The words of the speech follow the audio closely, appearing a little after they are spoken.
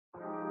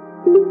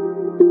Hey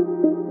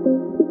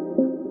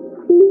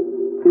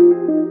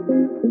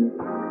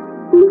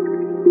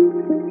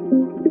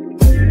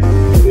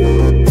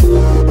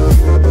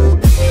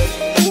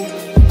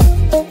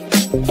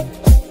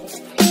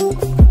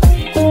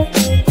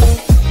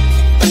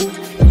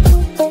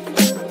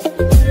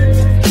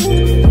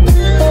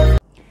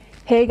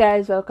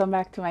guys, welcome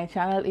back to my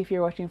channel. If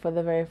you're watching for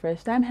the very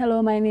first time,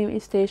 hello, my name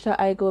is Tasha.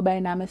 I go by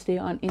Namaste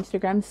on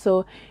Instagram.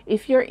 So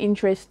if you're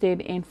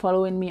interested in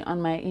following me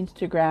on my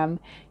Instagram,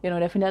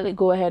 definitely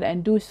go ahead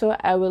and do so.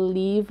 I will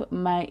leave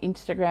my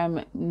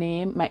Instagram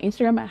name, my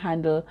Instagram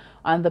handle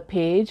on the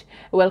page.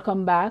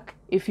 Welcome back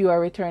if you are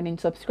a returning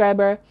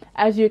subscriber.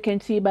 As you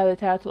can see by the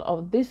title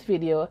of this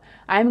video,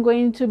 I'm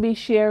going to be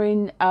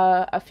sharing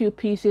a few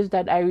pieces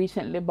that I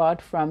recently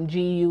bought from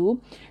GU.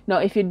 Now,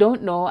 if you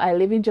don't know, I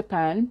live in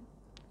Japan.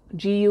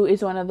 GU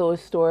is one of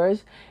those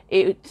stores.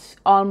 It's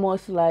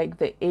almost like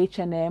the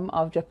H&M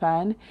of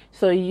Japan.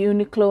 So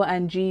Uniqlo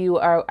and GU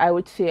are, I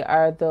would say,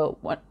 are the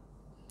one.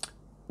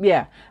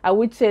 Yeah, I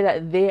would say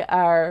that they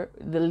are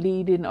the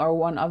leading or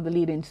one of the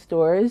leading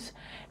stores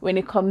when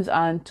it comes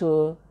on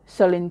to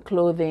selling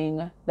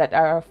clothing that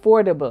are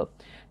affordable.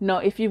 Now,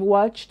 if you've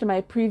watched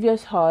my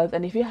previous hauls,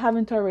 and if you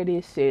haven't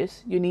already,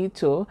 sis, you need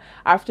to.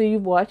 After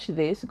you've watched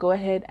this, go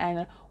ahead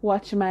and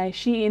watch my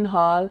Shein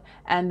haul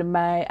and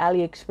my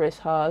AliExpress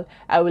haul.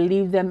 I will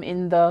leave them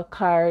in the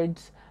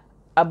cards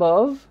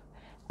above.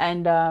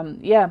 And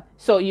yeah,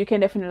 so you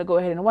can definitely go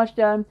ahead and watch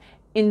them.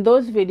 In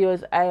those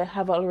videos, I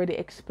have already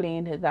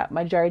explained that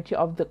majority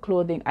of the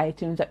clothing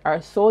items that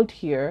are sold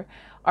here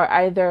are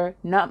either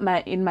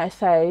not in my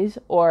size,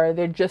 or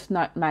they're just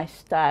not my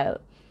style.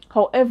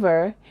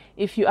 However,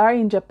 if you are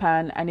in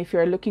Japan and if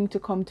you're looking to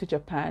come to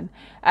Japan,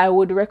 I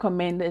would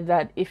recommend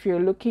that if you're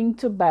looking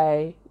to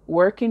buy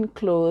working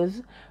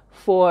clothes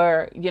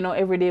for,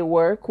 everyday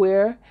work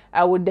wear,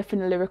 I would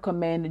definitely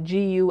recommend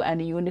GU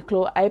and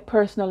Uniqlo. I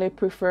personally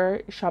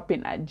prefer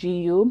shopping at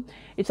GU.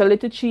 It's a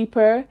little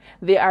cheaper.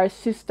 They are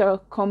sister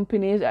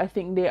companies. I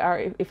think they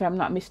are, if I'm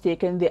not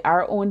mistaken, they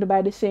are owned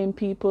by the same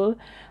people.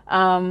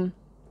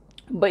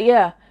 But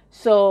yeah,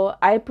 so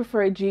I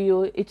prefer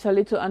GU. It's a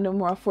little on the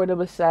more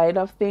affordable side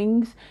of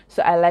things,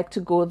 so I like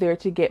to go there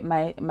to get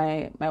my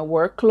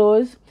work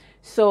clothes.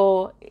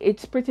 So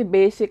it's pretty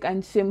basic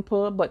and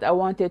simple, but I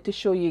wanted to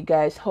show you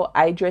guys how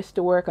I dress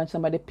to work and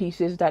some of the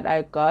pieces that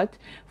I got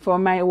for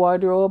my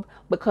wardrobe,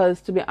 because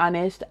to be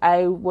honest,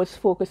 I was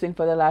focusing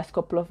for the last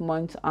couple of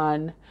months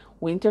on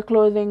winter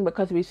clothing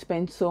because we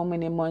spent so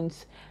many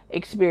months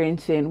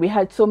we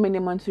had so many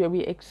months where we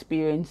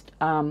experienced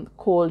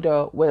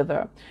colder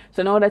weather.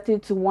 So now that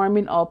it's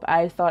warming up,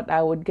 I thought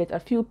I would get a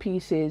few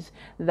pieces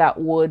that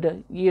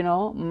would,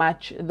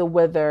 match the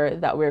weather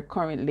that we're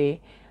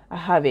currently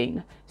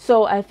having.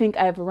 So I think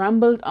I've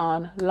rambled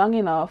on long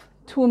enough.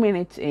 2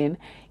 minutes in,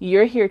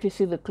 you're here to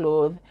see the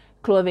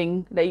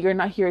clothing, that you're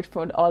not here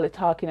for all the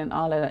talking and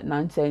all of that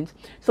nonsense.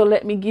 So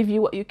let me give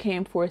you what you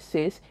came for,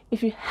 sis,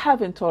 if you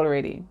haven't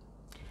already.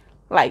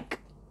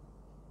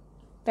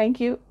 Thank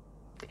you.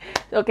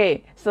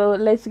 Okay, so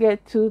let's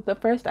get to the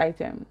first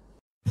item.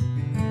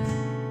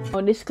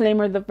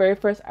 Disclaimer, the very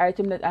first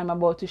item that I'm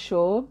about to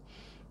show,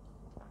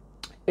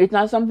 it's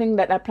not something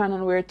that I plan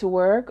on wearing to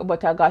work,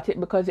 but I got it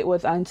because it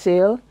was on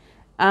sale.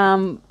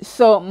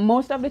 So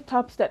most of the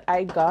tops that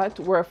I got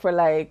were for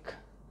like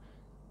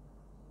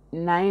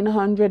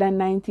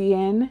 990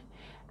 yen,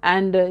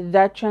 and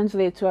that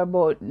translates to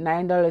about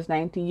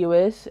 $9.90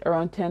 US,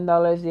 around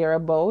 $10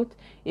 thereabout.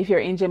 If you're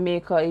in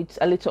Jamaica, it's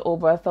a little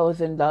over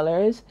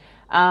 $1,000.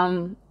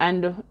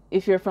 And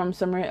if you're from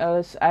somewhere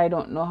else, I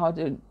don't know how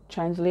to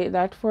translate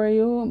that for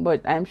you,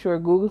 but I'm sure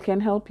Google can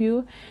help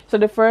you. So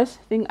the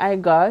first thing I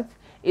got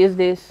is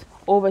this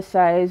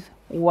oversized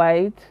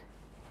white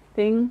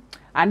thing,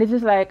 and this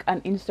is like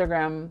an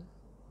Instagram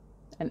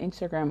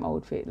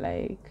outfit,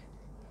 like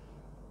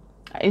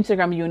an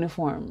Instagram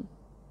uniform.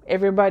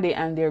 Everybody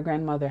and their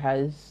grandmother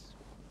has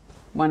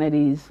one of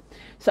these.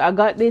 So I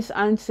got this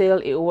on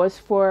sale. It was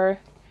for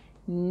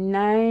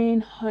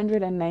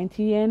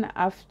 990 yen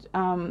after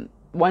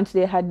once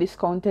they had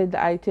discounted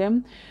the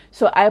item.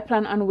 So I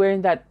plan on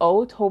wearing that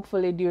out,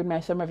 hopefully during my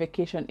summer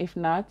vacation. If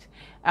not,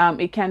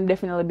 it can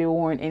definitely be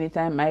worn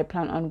anytime I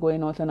plan on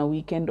going out on a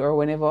weekend or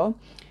whenever.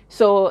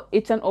 So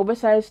it's an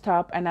oversized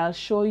top, and I'll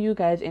show you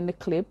guys in the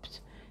clips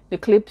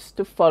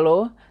to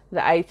follow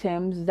the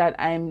items that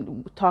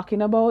I'm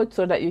talking about,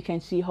 so that you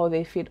can see how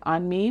they fit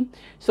on me.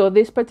 So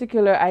this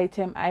particular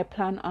item, I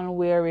plan on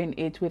wearing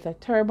it with a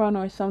turban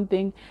or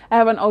something. I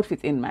have an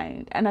outfit in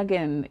mind. And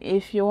again,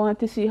 if you want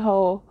to see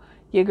how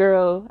your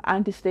girl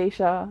Auntie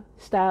Stacia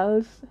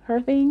styles her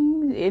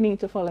things, you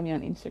need to follow me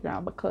on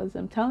Instagram, because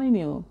I'm telling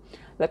you,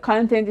 the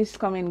content is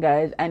coming,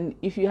 guys. And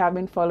if you have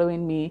been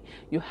following me,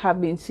 you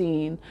have been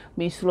seeing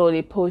me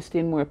slowly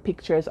posting more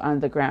pictures on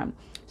the gram.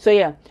 So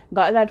yeah,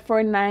 got that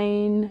for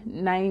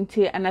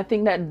 $9.90, and I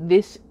think that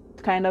this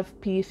kind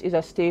of piece is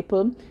a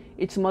staple.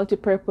 It's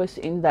multi-purpose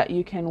in that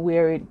you can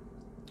wear it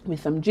with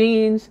some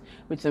jeans,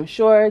 with some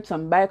shorts,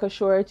 some biker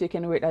shorts. You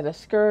can wear it as a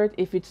skirt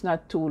if it's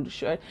not too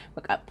short.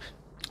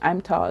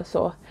 I'm tall,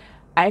 so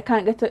I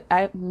can't get to,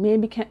 I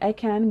maybe can, I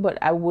can, but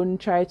I wouldn't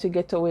try to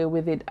get away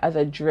with it as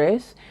a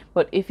dress.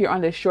 But if you're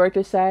on the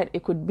shorter side,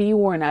 it could be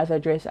worn as a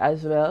dress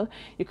as well.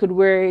 You could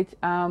wear it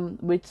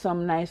with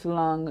some nice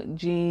long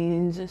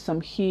jeans, some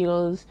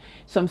heels,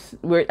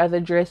 wear it as a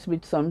dress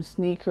with some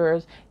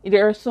sneakers.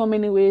 There are so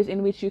many ways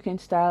in which you can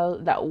style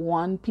that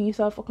one piece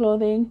of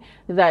clothing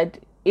that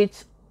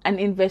it's an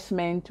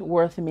investment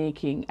worth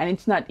making, and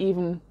it's not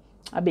even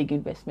a big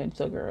investment.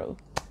 So girl,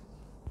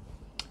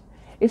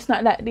 it's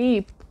not that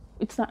deep.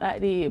 It's not that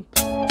deep.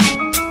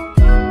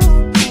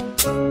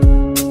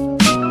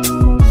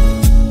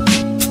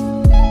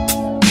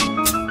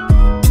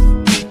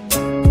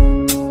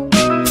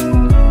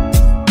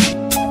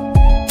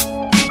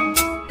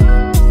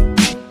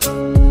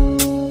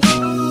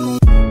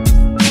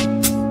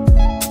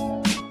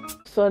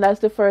 So that's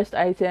the first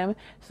item.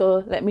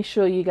 So let me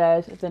show you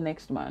guys the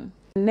next one.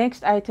 The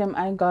next item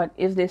I got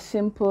is this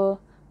simple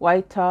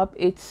white top.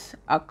 It's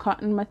a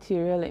cotton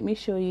material. Let me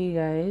show you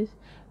guys.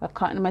 A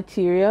cotton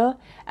material,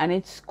 and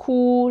it's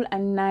cool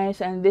and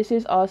nice, and this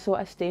is also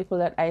a staple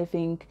that I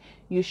think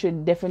you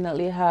should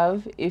definitely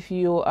have if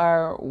you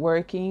are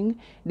working.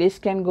 This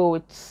can go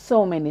with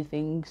so many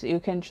things. You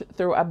can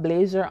throw a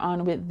blazer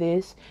on with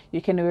this,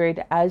 you can wear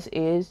it as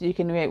is, you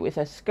can wear it with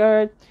a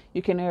skirt,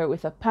 you can wear it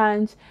with a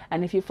pants.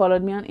 And if you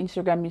followed me on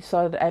Instagram, you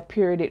saw that I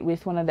paired it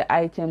with one of the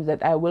items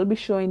that I will be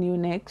showing you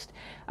next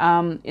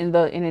in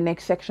the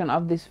next section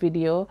of this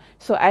video.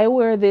 So I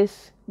wear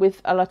this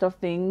with a lot of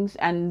things,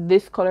 and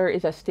this color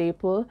is a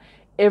staple.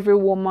 Every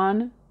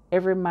woman,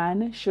 every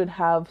man should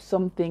have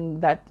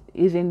something that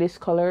is in this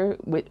color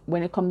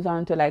when it comes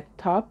down to like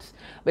tops,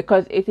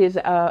 because it is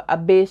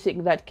a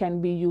basic that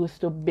can be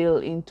used to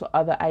build into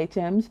other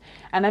items.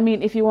 And I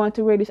mean, if you want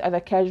to wear this as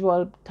a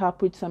casual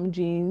top with some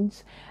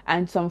jeans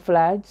and some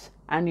flats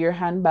and your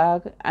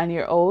handbag and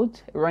you're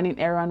out running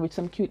errand with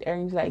some cute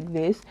earrings like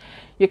this,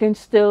 you can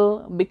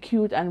still be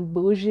cute and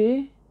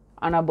bougie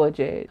on a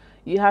budget.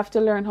 You have to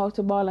learn how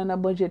to ball on a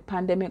budget,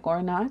 pandemic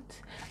or not.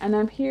 And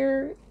I'm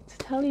here to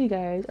tell you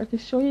guys, or to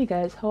show you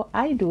guys, how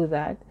I do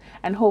that,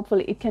 and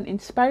hopefully it can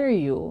inspire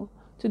you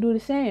to do the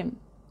same.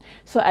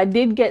 So I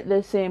did get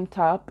the same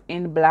top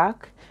in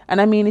black,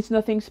 and I mean, it's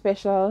nothing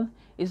special,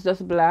 it's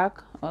just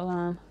black.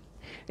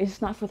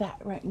 It's not for that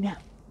right now,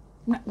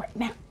 not right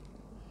now.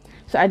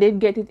 So I did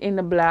get it in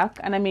the black,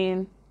 and I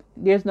mean,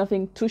 there's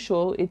nothing to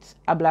show. It's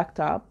a black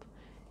top,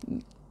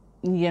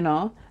 you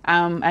know,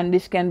 and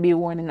this can be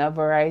worn in a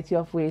variety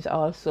of ways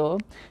also.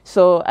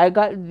 So I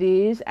got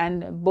these,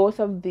 and both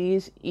of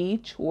these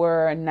each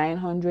were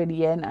 900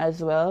 yen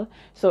as well.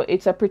 So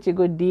it's a pretty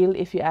good deal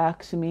if you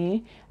ask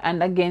me.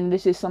 And again,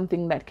 this is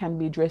something that can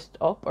be dressed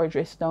up or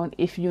dressed down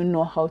if you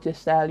know how to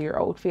style your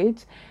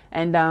outfits.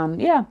 And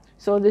yeah,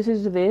 so this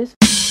is this.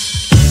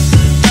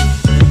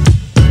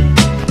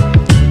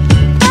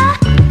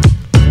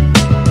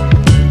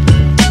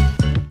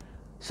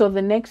 So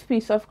the next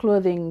piece of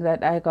clothing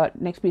that I got,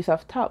 next piece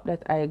of top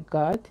that I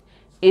got,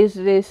 is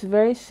this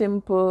very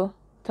simple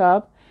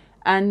top.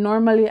 And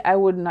normally I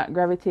would not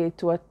gravitate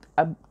to a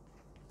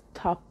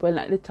top, well,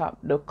 not the top,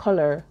 the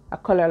color, a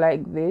color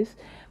like this.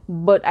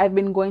 But I've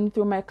been going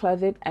through my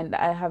closet, and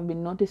I have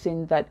been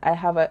noticing that I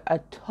have a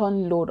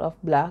ton load of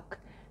black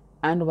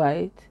and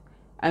white.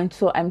 And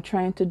so I'm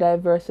trying to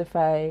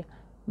diversify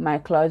my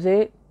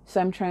closet. So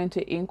I'm trying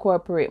to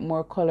incorporate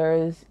more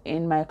colors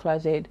in my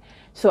closet.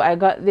 So I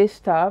got this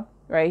top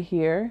right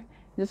here.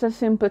 Just a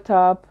simple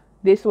top.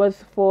 This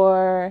was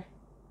for,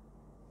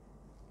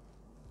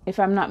 if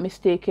I'm not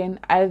mistaken,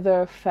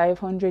 either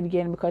 500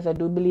 yen, because I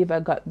do believe I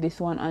got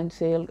this one on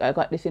sale. I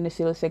got this in the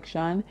sale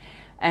section.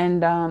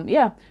 And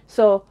yeah,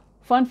 so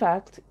fun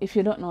fact, if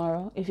you don't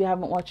know, if you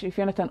haven't watched, if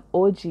you're not an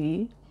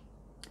OG,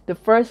 the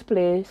first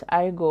place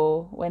I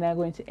go when I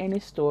go into any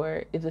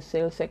store is the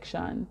sale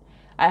section.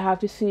 I have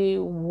to see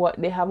what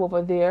they have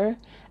over there.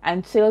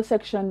 And sale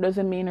section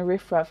doesn't mean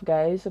riff-raff,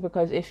 guys,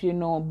 because if you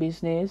know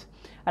business,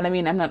 and I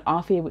mean, I'm not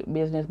off here with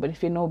business, but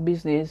if you know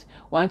business,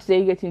 once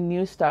they get in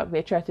new stock,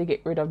 they try to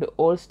get rid of the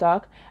old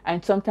stock.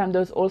 And sometimes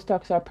those old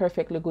stocks are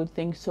perfectly good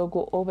things. So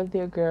go over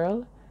there,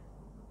 girl,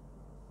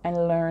 and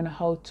learn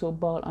how to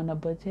ball on a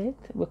budget,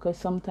 because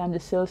sometimes the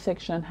sale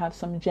section have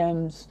some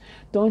gems.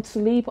 Don't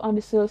sleep on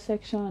the sale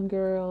section,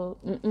 girl.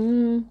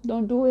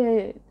 Don't do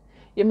it.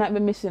 You might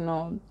be missing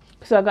out.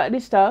 So I got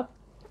this top,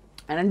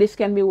 and this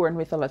can be worn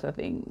with a lot of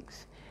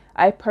things.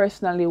 I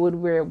personally would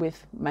wear it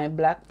with my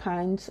black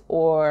pants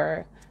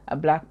or a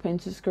black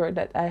pencil skirt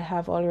that I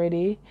have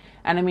already.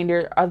 And I mean,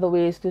 there are other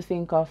ways to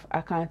think of. I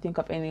can't think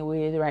of any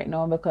ways right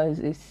now because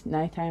it's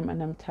nighttime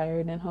and I'm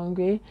tired and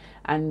hungry,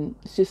 and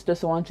sister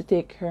just wants to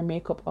take her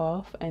makeup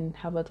off and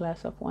have a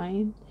glass of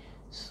wine.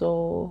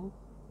 So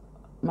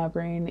my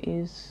brain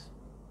is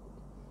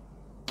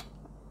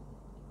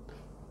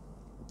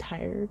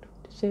tired,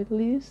 to say the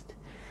least.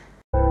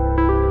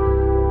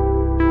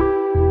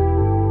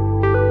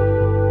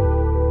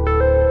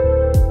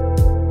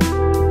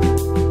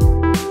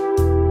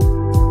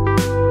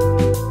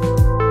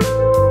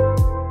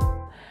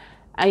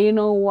 And you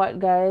know what,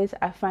 guys,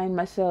 I find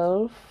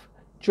myself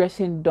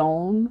dressing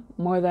down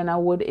more than I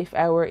would if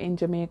I were in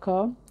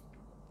Jamaica,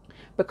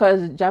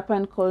 because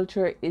Japan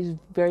culture is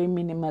very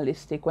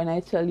minimalistic. When I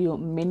tell you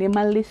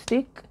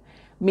minimalistic,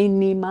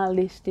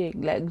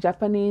 like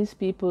Japanese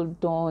people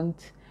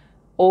don't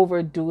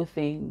overdo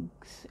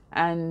things.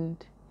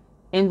 And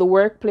in the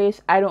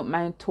workplace, I don't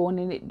mind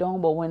toning it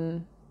down, but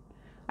when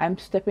I'm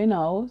stepping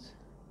out,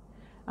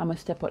 I'm gonna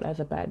step out as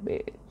a bad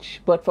bitch.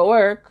 But for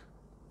work,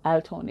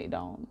 I'll tone it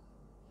down.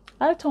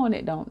 I'll tone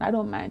it down. I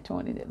don't mind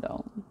toning it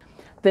down.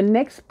 The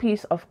next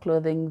piece of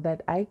clothing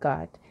that I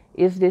got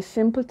is this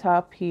simple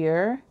top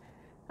here.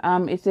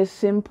 It's a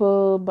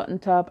simple button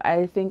top.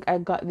 I think I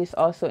got this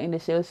also in the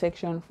sale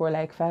section for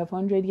like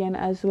 500 yen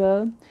as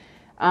well.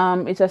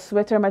 It's a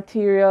sweater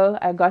material.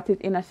 I got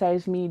it in a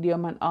size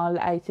medium, and all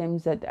the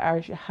items that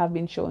have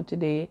been shown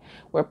today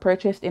were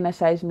purchased in a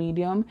size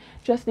medium.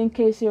 Just in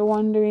case you're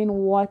wondering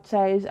what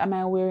size am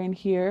I wearing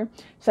here,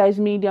 size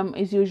medium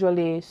is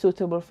usually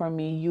suitable for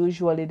me,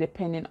 usually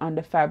depending on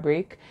the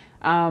fabric.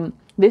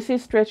 This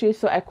is stretchy,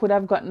 so I could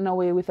have gotten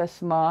away with a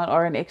small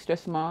or an extra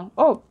small.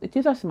 Oh, it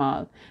is a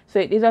small. So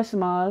it is a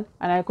small,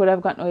 and I could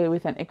have gotten away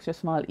with an extra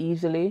small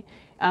easily.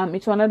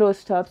 It's one of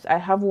those tops. I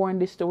have worn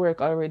this to work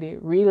already.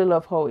 Really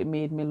love how it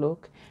made me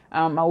look.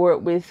 I wore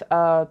it with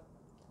a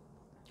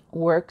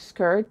work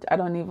skirt. I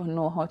don't even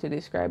know how to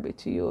describe it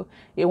to you.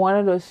 It's one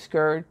of those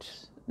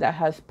skirts that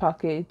has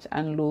pockets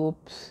and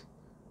loops.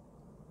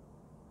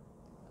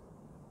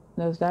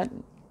 Does that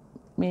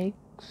make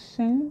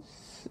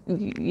sense?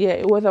 Yeah,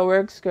 it was a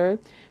work skirt.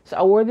 So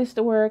I wore this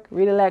to work.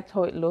 Really liked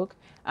how it looked.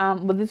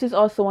 But this is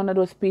also one of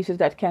those pieces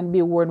that can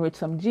be worn with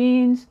some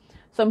jeans,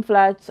 some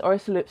flats or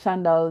slip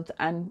sandals,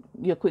 and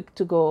you're quick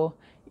to go.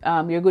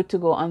 You're good to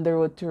go on the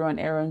road to run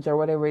errands or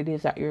whatever it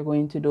is that you're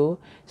going to do.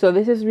 So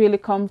this is really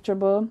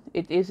comfortable.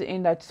 It is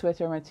in that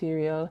sweater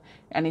material,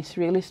 and it's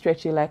really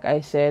stretchy, like I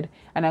said.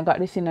 And I got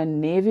this in a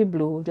navy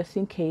blue, just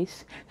in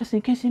case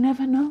you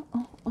never know.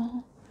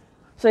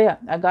 So yeah,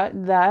 I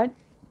got that.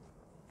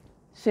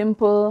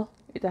 Simple.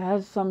 It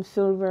has some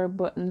silver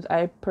buttons.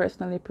 I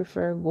personally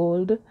prefer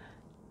gold,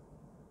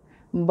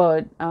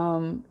 but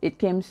it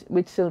came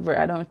with silver.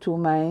 I don't too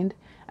mind.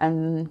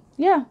 And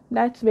yeah,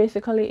 that's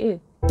basically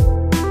it.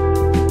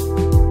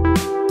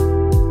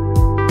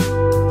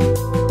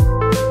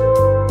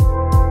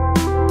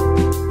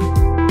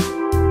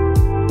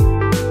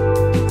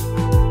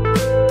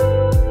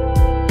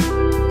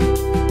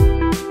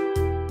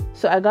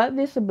 So I got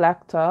this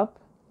black top,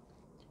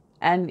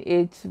 and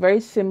it's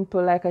very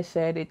simple. Like I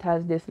said, it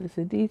has this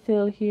little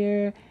detail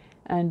here,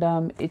 and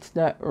it's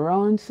the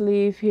round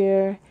sleeve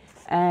here,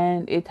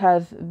 and it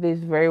has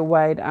these very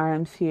wide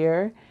arms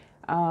here.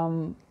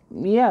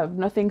 Yeah,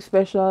 nothing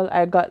special.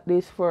 I got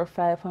this for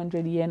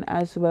 500 yen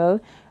as well.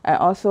 I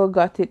also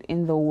got it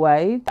in the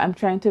white. I'm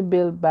trying to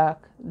build back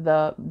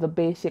the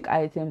basic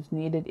items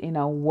needed in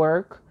a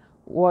work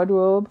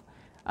wardrobe.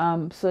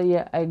 So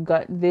yeah, I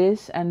got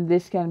this, and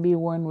this can be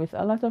worn with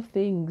a lot of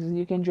things.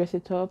 You can dress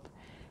it up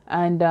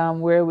and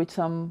wear with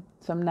some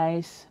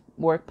nice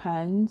work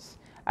pants.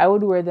 I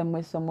would wear them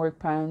with some work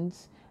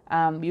pants.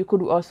 You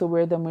could also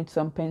wear them with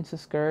some pencil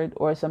skirt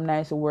or some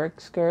nice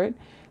work skirt,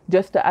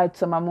 just to add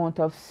some amount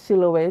of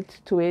silhouette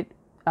to it,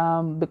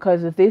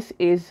 because this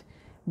is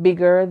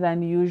bigger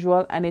than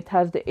usual, and it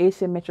has the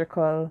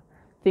asymmetrical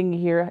thing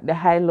here, the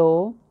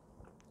high-low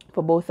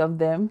for both of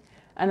them.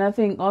 And I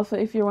think also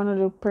if you're one of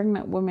the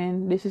pregnant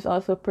women, this is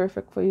also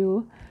perfect for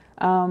you.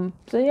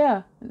 So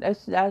yeah,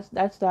 that's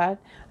that.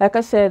 Like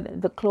I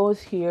said, the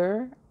clothes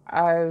here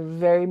are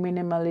very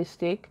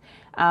minimalistic,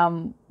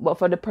 but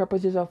for the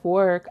purposes of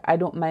work, I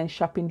don't mind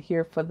shopping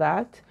here for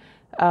that.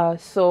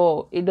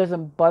 So it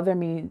doesn't bother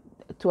me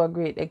to a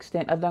great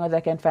extent. As long as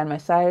I can find my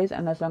size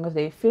and as long as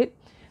they fit,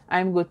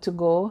 I'm good to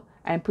go.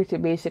 I'm pretty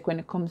basic when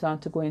it comes down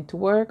to going to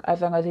work.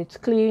 As long as it's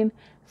clean,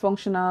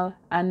 functional,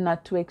 and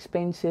not too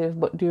expensive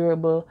but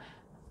durable,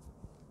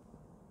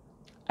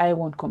 I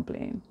won't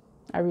complain.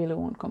 I really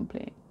won't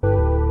complain.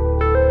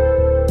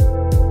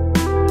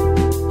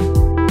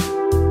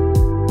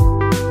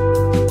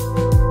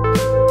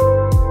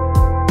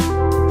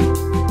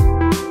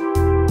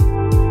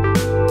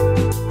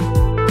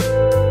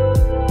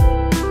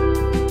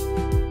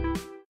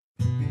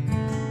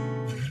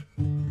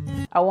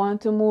 I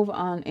want to move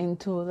on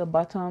into the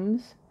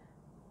bottom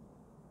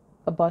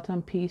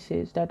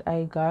pieces that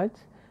I got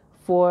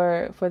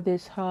for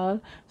this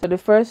haul. So the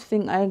first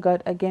thing I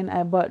got, again,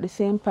 I bought the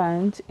same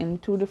pants in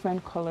 2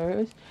 different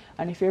colors,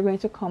 and if you're going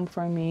to come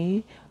for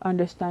me,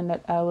 understand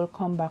that I will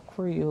come back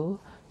for you.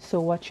 So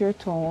watch your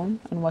tone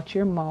and watch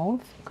your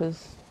mouth,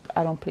 because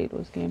I don't play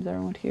those games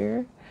around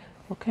here.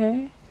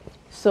 Okay,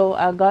 so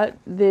I got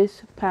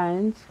this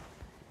pants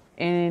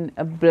in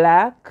a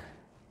black,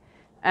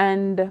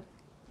 and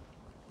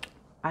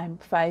I'm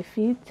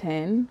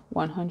 5'10",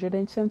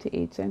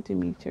 178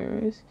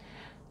 centimeters.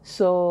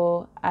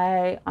 So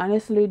I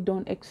honestly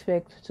don't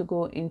expect to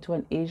go into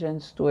an Asian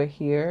store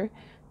here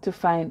to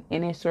find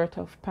any sort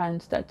of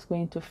pants that's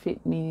going to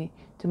fit me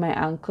to my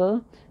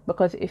ankle,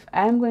 because if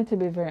I'm going to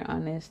be very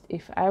honest,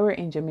 if I were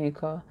in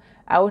Jamaica,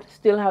 I would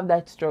still have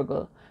that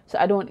struggle. so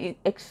I don't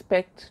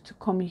expect to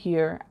come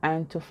here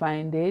and to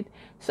find it.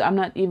 So I'm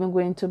not even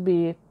going to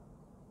be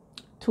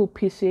too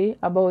pissy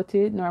about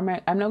it, nor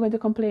I'm not going to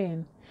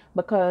complain,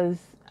 because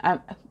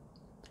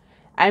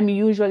I'm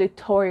usually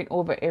towering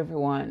over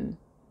everyone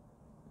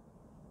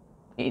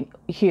in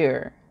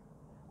here,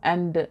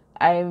 and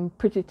I'm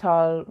pretty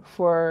tall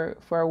for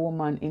a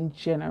woman in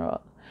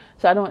general,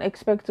 so I don't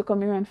expect to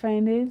come here and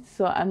find it,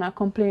 so I'm not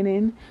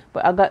complaining.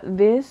 But I got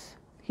this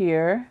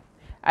here.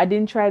 I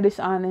didn't try this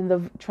on in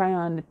the try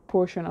on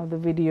portion of the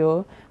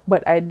video,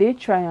 but I did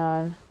try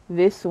on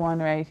this one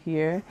right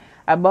here.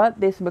 I bought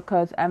this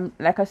because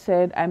like I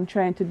said, I'm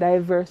trying to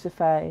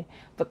diversify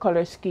the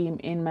color scheme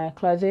in my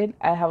closet.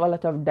 I have a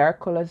lot of dark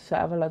colors, so I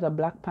have a lot of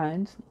black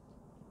pants,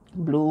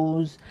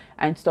 blues,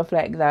 and stuff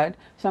like that.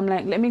 So I'm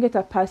like, let me get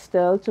a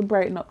pastel to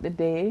brighten up the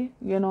day,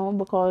 you know,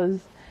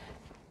 because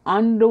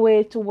on the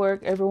way to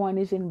work everyone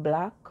is in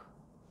black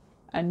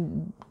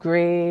and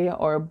gray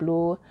or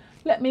blue.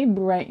 Let me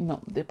brighten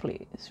up the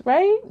place,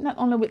 right? Not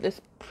only with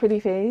this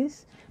pretty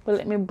face, but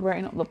let me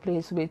brighten up the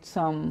place with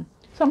some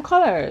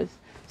colors.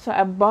 So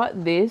I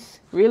bought this,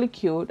 really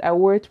cute. I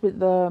wore it with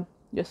the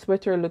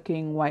sweater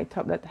looking white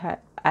top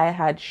that I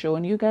had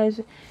shown you guys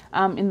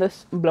in the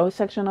blouse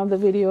section of the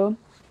video.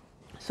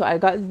 So I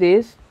got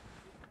this,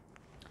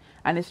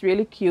 and it's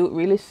really cute,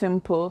 really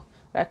simple.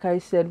 Like I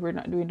said, we're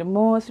not doing the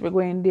most. We're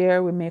going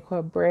there, we make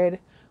our bread,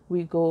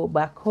 we go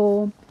back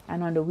home,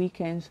 and on the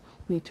weekends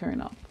we turn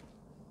up.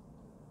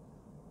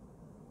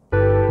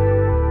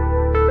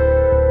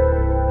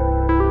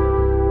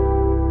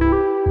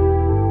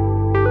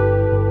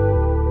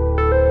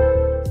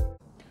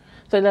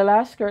 So the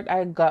last skirt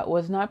I got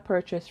was not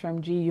purchased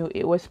from GU.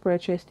 It was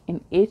purchased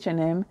in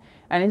H&M,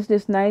 and it's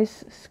this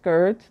nice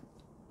skirt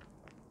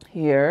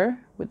here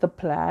with the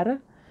plaid.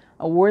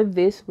 I wore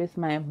this with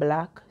my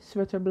black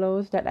sweater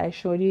blouse that I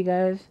showed you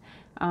guys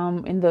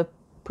in the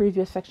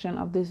previous section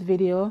of this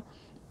video.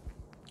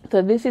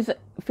 So this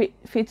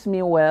fits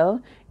me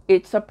well.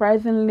 It's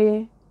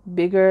surprisingly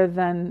bigger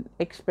than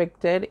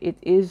expected. It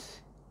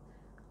is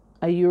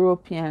a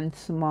European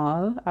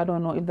small. I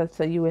don't know if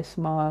that's a US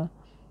small.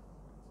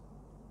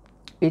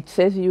 It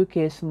says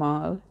UK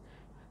small.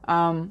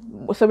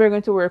 So we're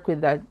going to work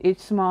with that.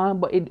 It's small,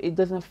 but it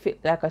doesn't fit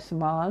like a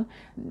small.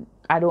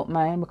 I don't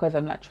mind, because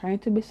I'm not trying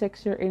to be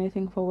sexy or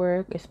anything for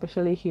work,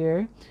 especially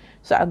here.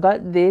 So I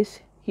got this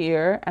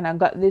here, and I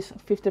got this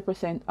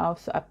 50%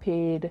 off. So I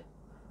paid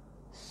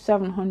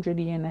 700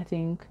 yen, I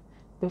think,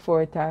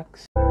 before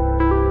tax.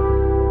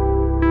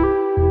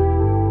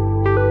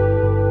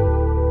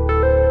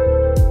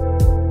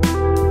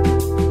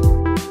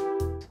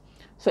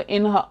 So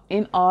in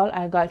all,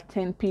 I got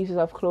 10 pieces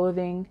of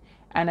clothing,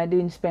 and I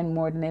didn't spend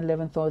more than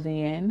 11,000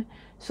 yen.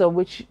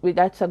 So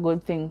that's a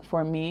good thing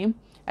for me.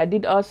 I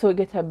did also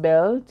get a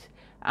belt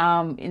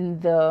in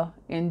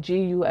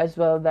GU as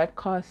well. That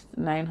cost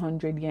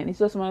 900 yen. It's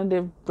just one of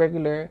the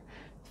regular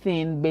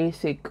thin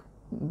basic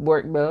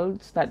work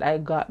belts that I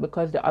got,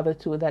 because the other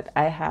two that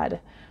I had,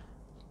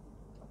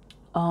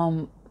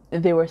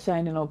 they were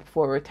signing up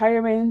for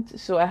retirement,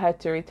 so I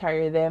had to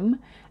retire them,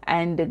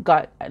 and I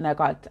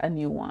got a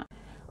new one.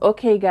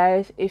 Okay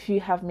guys, if you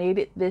have made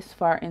it this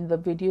far in the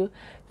video,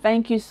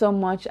 thank you so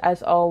much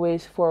as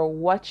always for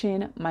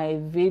watching my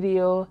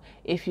video.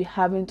 If you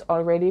haven't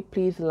already,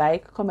 please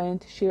like,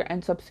 comment, share,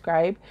 and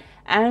subscribe.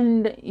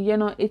 And you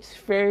know, it's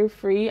very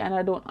free, and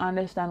I don't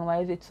understand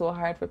why is it so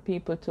hard for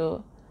people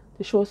to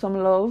show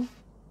some love.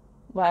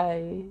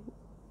 Why?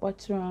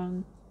 What's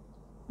wrong?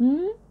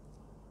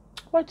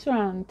 What's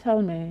wrong?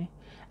 Tell me.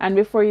 And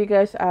before you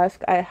guys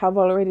ask, I have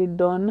already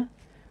done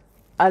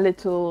a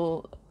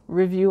little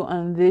review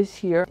on this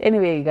here.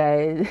 Anyway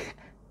guys,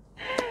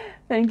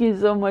 thank you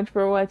so much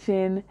for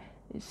watching.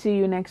 See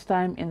you next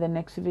time in the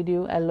next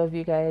video. I love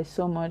you guys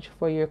so much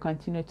for your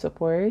continued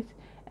support,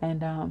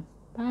 and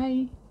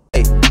bye.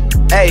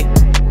 Hey,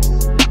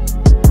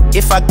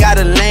 if I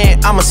gotta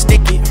land, I'ma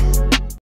stick it.